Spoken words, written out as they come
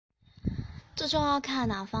这就要看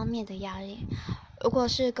哪方面的压力。如果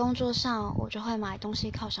是工作上，我就会买东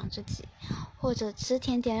西犒赏自己，或者吃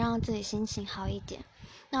甜点让自己心情好一点。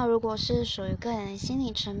那如果是属于个人心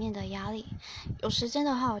理层面的压力，有时间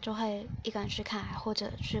的话，我就会一个人去看海，或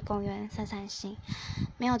者去公园散散心。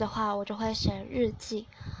没有的话，我就会写日记。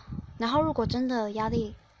然后如果真的压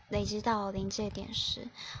力累积到临界点时，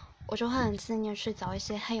我就会很自虐去找一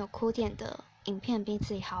些很有哭点的影片，逼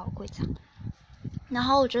自己好好归档。然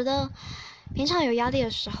后我觉得平常有压力的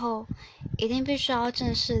时候，一定必须要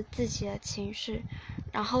正视自己的情绪，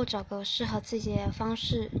然后找个适合自己的方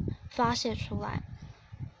式发泄出来。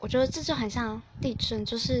我觉得这就很像地震，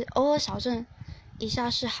就是偶尔小震一下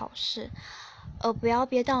是好事，而不要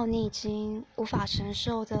憋到你已经无法承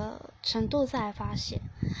受的程度再来发泄，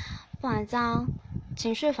不然这样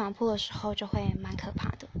情绪反扑的时候就会蛮可怕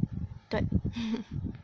的。对